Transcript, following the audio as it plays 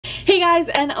guys,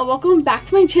 and welcome back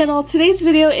to my channel. Today's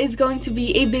video is going to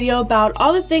be a video about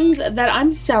all the things that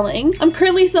I'm selling. I'm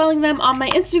currently selling them on my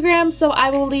Instagram, so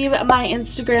I will leave my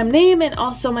Instagram name and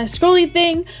also my scrolly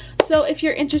thing. So if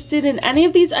you're interested in any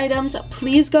of these items,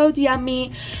 please go DM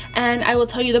me and I will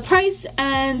tell you the price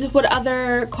and what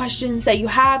other questions that you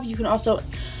have. You can also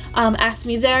ask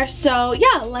me there. So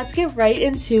yeah, let's get right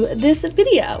into this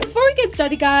video. Before we get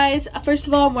started, guys, first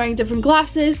of all, I'm wearing different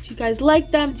glasses. Do you guys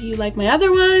like them? Do you like my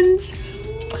other ones?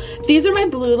 These are my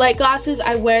blue light glasses.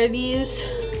 I wear these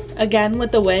again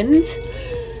with the wind.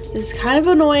 It's kind of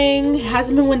annoying. It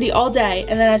hasn't been windy all day,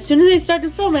 and then as soon as I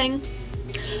started filming,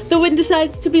 the wind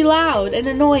decides to be loud and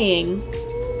annoying.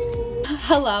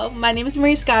 Hello, my name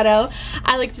is Scotto.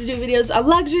 I like to do videos on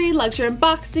luxury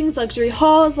unboxings, luxury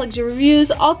hauls, luxury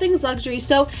reviews, all things luxury.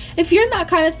 So if you're in that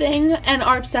kind of thing and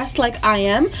are obsessed like I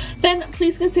am, then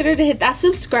please consider to hit that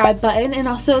subscribe button and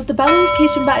also the bell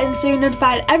notification button so you're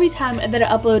notified every time that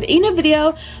I upload a new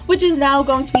video, which is now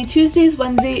going to be Tuesdays,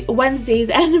 Wednesdays,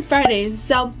 and Fridays.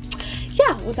 So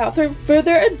yeah, without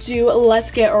further ado,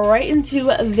 let's get right into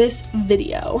this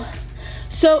video.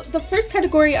 So the first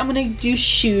category, I'm gonna do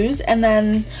shoes, and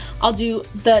then I'll do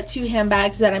the two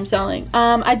handbags that I'm selling.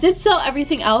 I did sell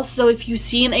everything else, so if you've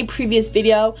seen a previous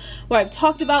video where I've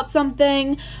talked about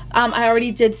something, I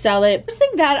already did sell it. First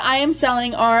thing that I am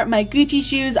selling are my Gucci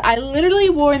shoes. I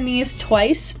literally wore these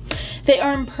twice. They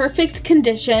are in perfect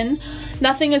condition.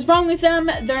 Nothing is wrong with them.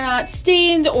 They're not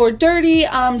stained or dirty.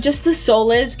 Just the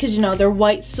sole is, because you know they're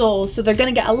white soles, so they're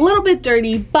gonna get a little bit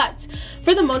dirty, but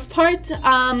for the most part,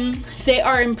 they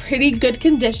are in pretty good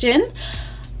condition.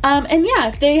 And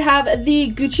yeah, they have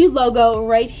the Gucci logo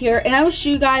right here, and I will show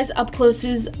you guys up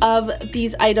closes of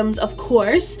these items, of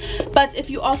course. But if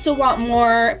you also want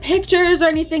more pictures or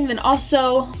anything, then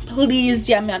also please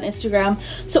DM me on Instagram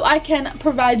so I can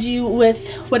provide you with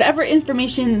whatever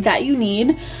information that you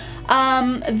need.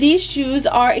 These shoes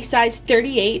are a size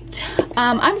 38.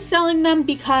 I'm selling them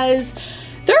because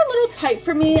they're a little tight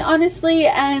for me, honestly,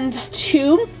 and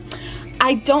two,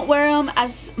 I don't wear them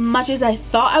as much as I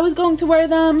thought I was going to wear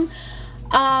them.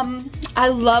 I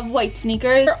love white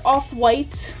sneakers. They're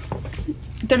off-white.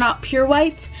 They're not pure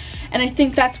white, and I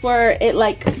think that's where it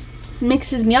like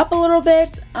mixes me up a little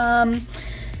bit.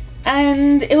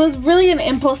 And it was really an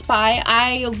impulse buy.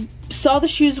 I saw the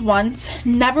shoes once,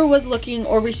 never was looking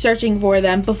or researching for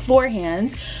them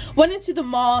beforehand. Went into the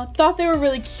mall, thought they were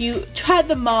really cute, tried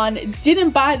them on,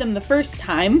 didn't buy them the first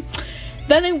time.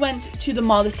 Then I went to the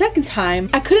mall the second time.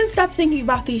 I couldn't stop thinking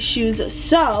about these shoes,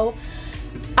 so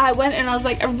I went and I was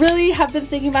like, I really have been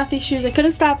thinking about these shoes. I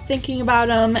couldn't stop thinking about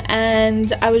them,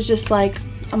 and I was just like,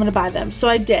 I'm gonna buy them. So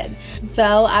I did.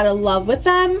 Fell out of love with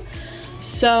them.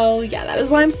 So yeah, that is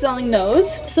why I'm selling those.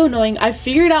 So annoying. I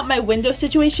figured out my window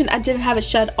situation. I didn't have it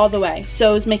shut all the way,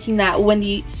 so it was making that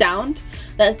windy sound,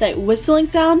 that whistling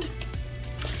sound.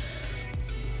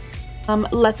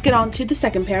 Let's get on to the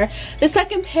second pair. The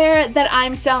second pair that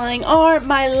I'm selling are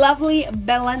my lovely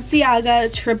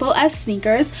Balenciaga Triple S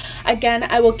sneakers. Again,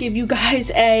 I will give you guys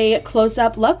a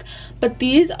close-up look, but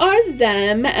these are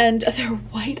them, and they're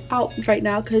white out right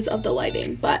now because of the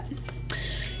lighting, but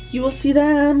you will see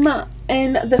them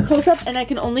in the close-up, and I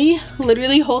can only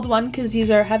literally hold one because these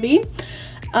are heavy.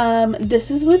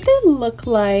 This is what they look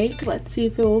like. Let's see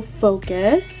if it will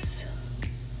focus.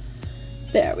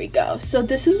 There we go. So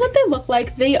this is what they look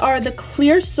like. They are the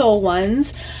clear sole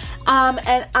ones,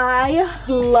 and I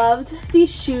loved these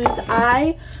shoes.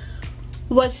 I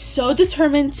was so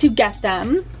determined to get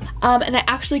them, and I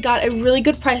actually got a really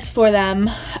good price for them.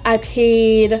 I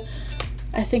paid,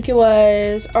 I think it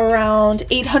was around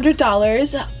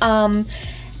 $800,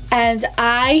 and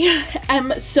I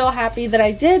am so happy that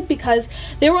I did because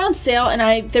they were on sale,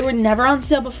 and they were never on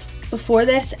sale before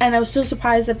this, and I was so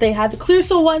surprised that they had the clear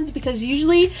sole ones, because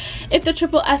usually if the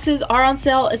triple S's are on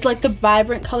sale, it's like the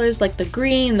vibrant colors, like the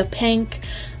green, the pink,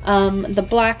 the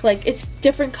black, like it's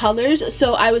different colors.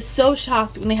 So I was so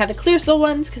shocked when they had the clear sole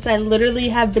ones, because I literally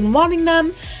have been wanting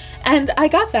them, and I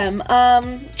got them.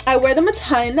 I wear them a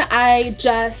ton. I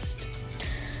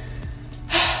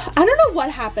don't know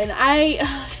what happened.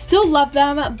 I still love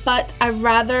them, but I'd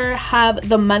rather have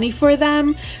the money for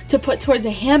them to put towards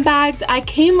a handbag. I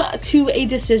came to a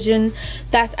decision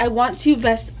that I want to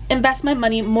invest my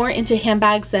money more into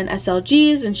handbags than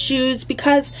SLGs and shoes,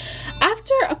 because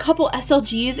after a couple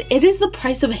SLGs, it is the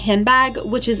price of a handbag,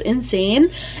 which is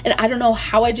insane. And I don't know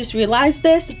how I just realized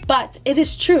this, but it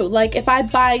is true. Like if I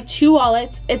buy 2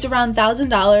 wallets, it's around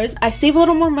 $1,000. I save a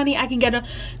little more money, I can get a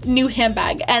new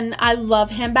handbag. And I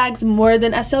love handbags more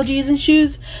than SLGs and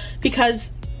shoes, because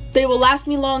they will last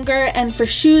me longer. And for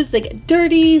shoes, they get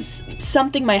dirty,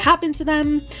 something might happen to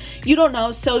them, you don't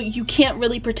know, so you can't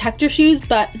really protect your shoes.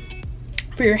 But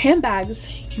for your handbags,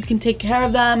 you can take care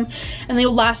of them and they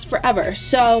will last forever.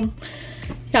 So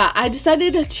yeah, I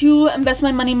decided to invest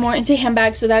my money more into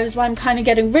handbags, so that is why I'm kind of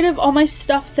getting rid of all my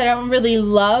stuff that I don't really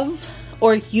love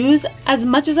or use as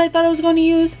much as I thought I was going to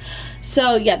use.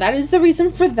 So yeah, that is the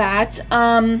reason for that.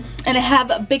 And I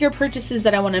have bigger purchases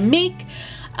that I want to make,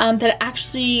 that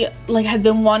actually like I've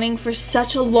been wanting for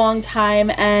such a long time,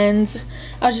 and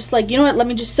I was just like, you know what, let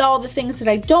me just sell all the things that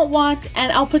I don't want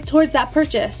and I'll put towards that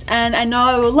purchase. And I know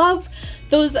I will love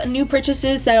those new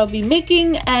purchases that I'll be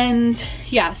making. And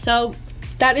yeah, so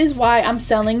that is why I'm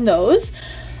selling those.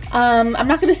 I'm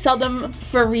not going to sell them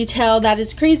for retail, that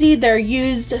is crazy, they're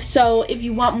used. So if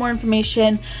you want more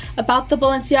information about the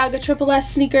Balenciaga Triple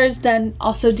S sneakers, then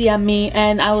also DM me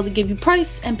and I will give you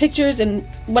price and pictures and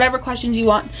whatever questions you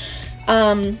want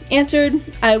answered,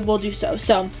 I will do so.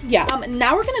 So yeah,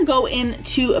 now we're gonna go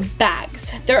into bags.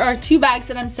 There are 2 bags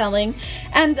that I'm selling,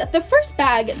 and the first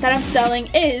bag that I'm selling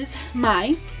is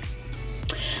my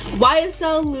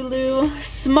YSL Lulu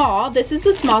small. This is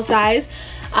the small size.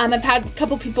 I've had a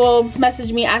couple people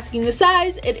message me asking the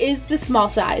size. It is the small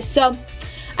size. So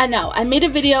I know I made a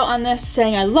video on this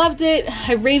saying I loved it,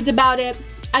 I raved about it.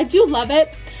 I do love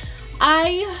it.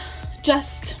 I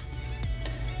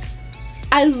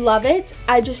love it.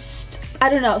 I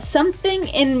don't know, something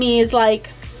in me is like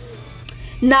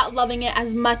not loving it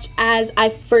as much as I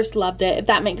first loved it, if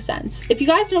that makes sense. If you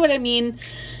guys know what I mean,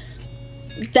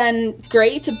 then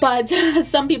great, but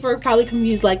some people are probably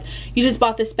confused, like, you just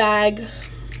bought this bag,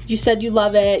 you said you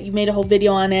love it, you made a whole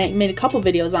video on it, you made a couple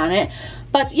videos on it.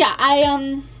 But yeah, I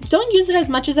don't use it as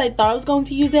much as I thought I was going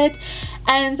to use it,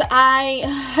 and I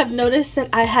have noticed that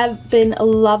I have been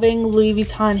loving Louis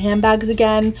Vuitton handbags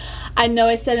again. I know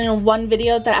I said in one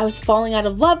video that I was falling out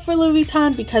of love for Louis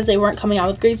Vuitton because they weren't coming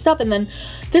out with great stuff, and then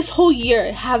this whole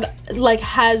year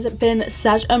has been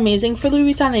such amazing for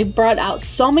Louis Vuitton. They brought out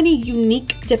so many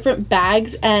unique different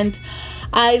bags, and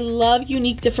I love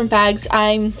unique different bags.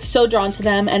 I'm so drawn to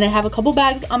them, and I have a couple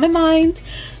bags on my mind.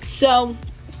 So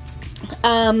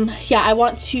yeah, I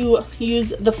want to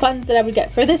use the funds that I would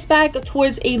get for this bag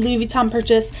towards a Louis Vuitton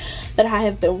purchase that I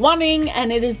have been wanting,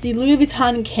 and it is the Louis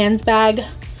Vuitton Cans bag.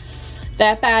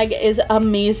 That bag is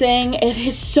amazing. It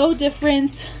is so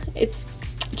different. It's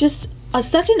just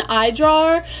such an eye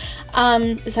drawer.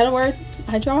 Is that a word?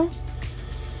 Eye drawer?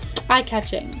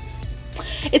 Eye-catching.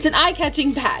 It's an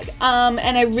eye-catching bag,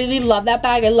 and I really love that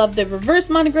bag. I love the reverse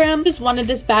monogram. Just wanted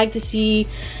this bag to see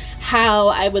how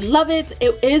I would love it.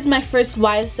 It is my first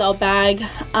YSL bag.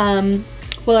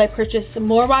 Will I purchase some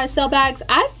more YSL bags?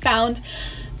 I've found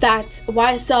that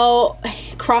YSL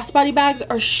crossbody bags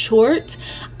are short.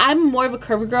 I'm more of a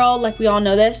curvy girl, like we all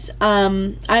know this.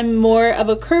 I'm more of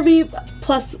a curvy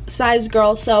plus size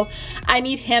girl, so I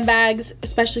need handbags,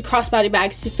 especially crossbody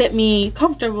bags, to fit me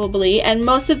comfortably. And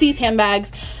most of these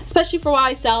handbags, especially for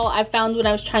YSL, I found when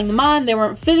I was trying them on, they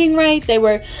weren't fitting right, they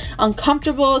were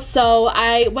uncomfortable. So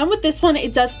I went with this one.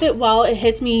 It does fit well, it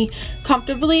hits me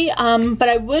comfortably, but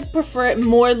I would prefer it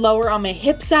more lower on my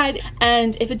hip side.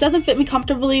 And if it doesn't fit me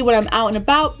comfortably when I'm out and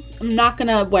about, I'm not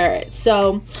gonna wear it.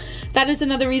 So that is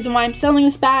another reason why I'm selling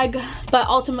this bag, but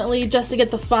ultimately just to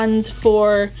get the funds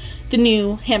for the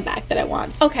new handbag that I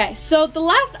want. Okay, so the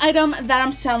last item that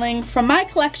I'm selling from my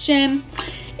collection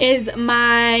is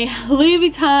my Louis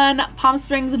Vuitton Palm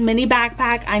Springs mini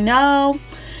backpack. I know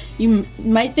you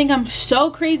might think I'm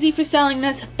so crazy for selling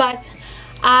this, but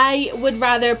I would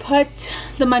rather put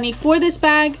the money for this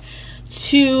bag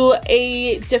to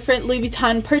a different Louis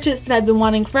Vuitton purchase that I've been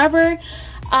wanting forever.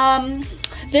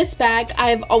 This bag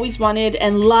I've always wanted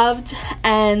and loved,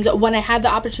 and when I had the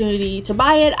opportunity to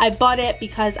buy it, I bought it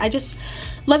because I just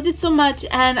loved it so much,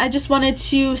 and I just wanted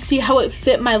to see how it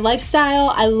fit my lifestyle.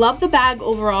 I love the bag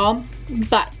overall,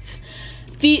 but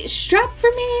the strap for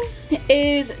me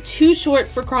is too short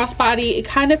for crossbody. It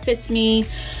kind of fits me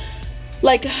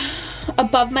like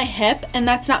above my hip, and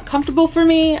that's not comfortable for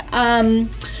me.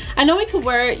 I know you can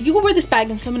wear this bag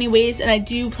in so many ways, and I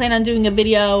do plan on doing a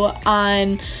video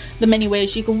on the many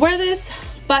ways you can wear this,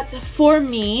 but for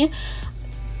me,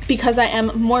 because I am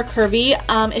more curvy,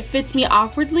 it fits me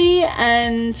awkwardly,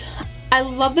 and I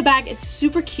love the bag. It's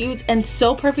super cute and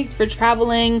so perfect for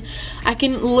traveling. I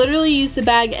can literally use the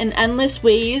bag in endless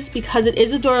ways because it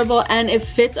is adorable and it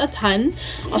fits a ton.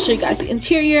 I'll show you guys the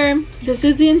interior. This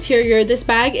is the interior. This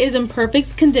bag is in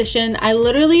perfect condition. I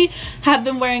literally have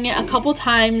been wearing it a couple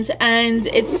times and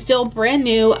it's still brand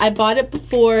new. I bought it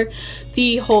before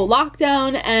the whole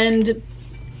lockdown, and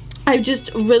I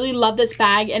just really love this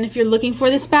bag. And if you're looking for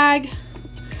this bag,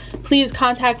 please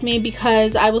contact me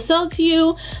because I will sell it to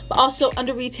you. But also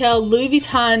under retail, Louis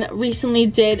Vuitton recently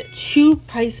did 2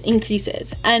 price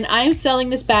increases, and I am selling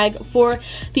this bag for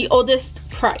the oldest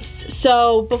price.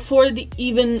 So before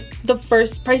even the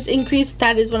first price increase,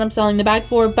 that is what I'm selling the bag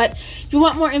for. But if you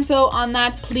want more info on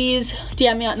that, please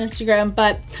DM me on Instagram.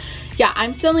 But yeah,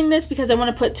 I'm selling this because I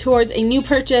want to put towards a new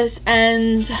purchase,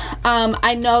 and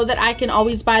I know that I can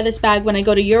always buy this bag when I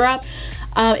go to Europe.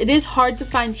 It is hard to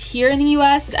find here in the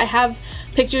US. I have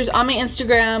pictures on my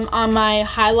Instagram, on my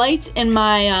highlights, in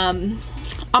my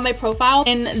on my profile.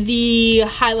 In the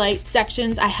highlight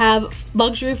sections, I have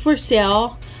luxury for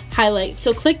sale highlight.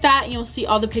 So click that and you'll see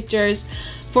all the pictures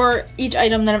for each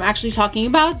item that I'm actually talking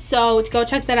about. So go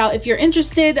check that out if you're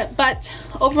interested. But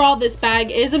overall, this bag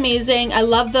is amazing. I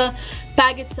love the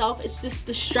bag itself. It's just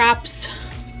the straps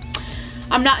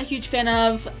I'm not a huge fan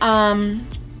of.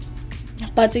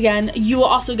 But again, you will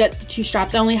also get the 2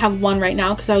 straps. I only have one right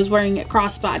now because I was wearing it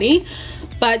crossbody.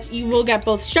 But you will get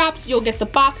both straps. You'll get the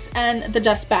box and the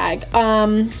dust bag.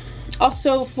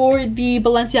 Also for the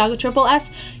Balenciaga Triple S,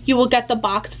 you will get the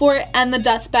box for it and the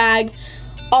dust bag.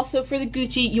 Also for the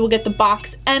Gucci, you will get the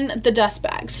box and the dust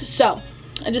bags. So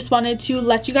I just wanted to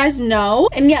let you guys know.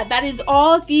 And yeah, that is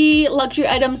all the luxury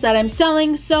items that I'm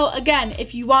selling. So again,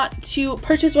 if you want to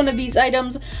purchase one of these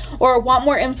items or want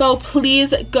more info,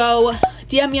 please go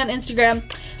DM me on Instagram.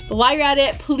 But while you're at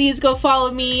it, please go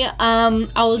follow me.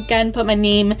 I'll again put my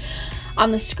name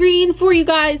on the screen for you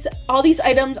guys. All these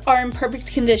items are in perfect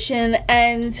condition,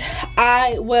 and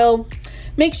I will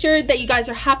make sure that you guys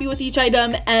are happy with each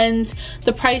item and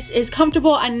the price is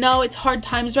comfortable. I know it's hard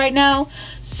times right now,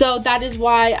 so that is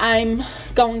why I'm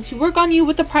going to work on you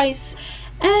with the price.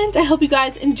 And I hope you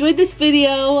guys enjoyed this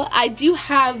video. I do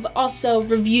have also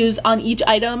reviews on each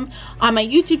item on my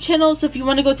YouTube channel, so if you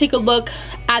want to go take a look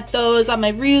at those, on my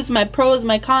reviews, my pros,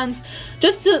 my cons,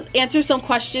 just to answer some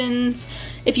questions.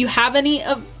 If you have any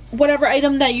of whatever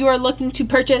item that you are looking to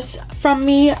purchase from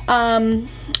me,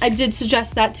 I did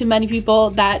suggest that to many people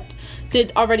that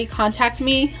did already contact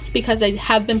me because I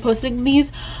have been posting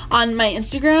these on my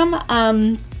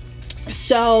Instagram.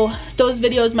 So those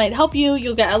videos might help you.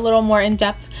 You'll get a little more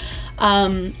in-depth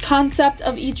concept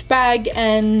of each bag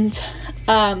and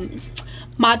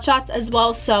mod shots as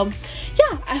well. So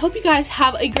yeah, I hope you guys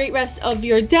have a great rest of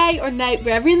your day or night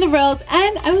wherever you're in the world,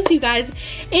 and I will see you guys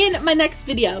in my next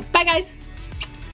video. Bye guys.